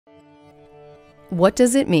What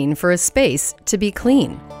does it mean for a space to be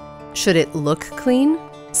clean? Should it look clean?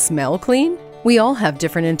 Smell clean? We all have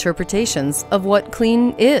different interpretations of what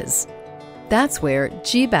clean is. That's where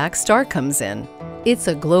GBAC STAR comes in. It's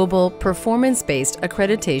a global, performance-based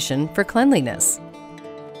accreditation for cleanliness.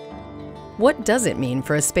 What does it mean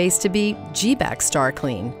for a space to be GBAC STAR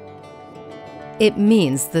clean? It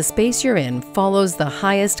means the space you're in follows the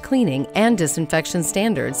highest cleaning and disinfection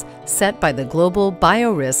standards set by the Global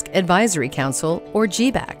Biorisk Advisory Council, or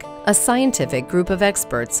GBAC, a scientific group of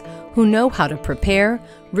experts who know how to prepare,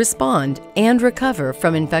 respond, and recover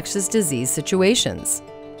from infectious disease situations.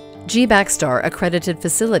 GBAC STAR accredited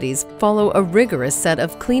facilities follow a rigorous set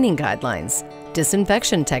of cleaning guidelines,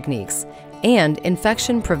 disinfection techniques, and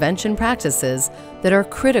infection prevention practices that are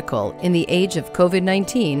critical in the age of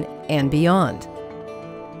COVID-19 and beyond.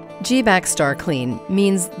 GBAC STAR Clean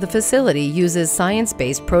means the facility uses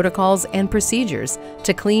science-based protocols and procedures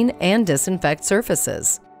to clean and disinfect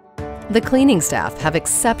surfaces. The cleaning staff have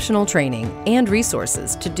exceptional training and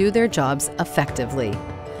resources to do their jobs effectively.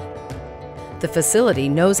 The facility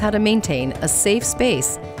knows how to maintain a safe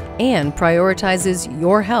space and prioritizes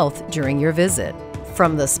your health during your visit.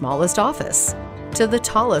 From the smallest office to the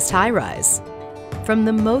tallest high-rise, from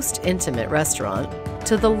the most intimate restaurant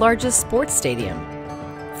to the largest sports stadium,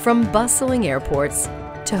 from bustling airports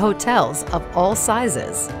to hotels of all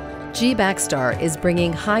sizes, GBAC STAR is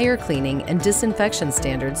bringing higher cleaning and disinfection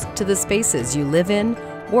standards to the spaces you live in,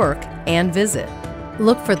 work, and visit.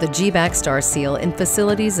 Look for the GBAC STAR seal in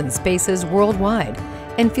facilities and spaces worldwide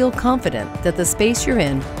and feel confident that the space you're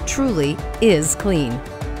in truly is clean.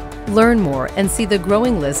 Learn more and see the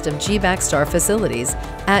growing list of GBAC STAR facilities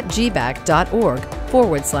at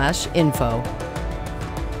gbac.org/info.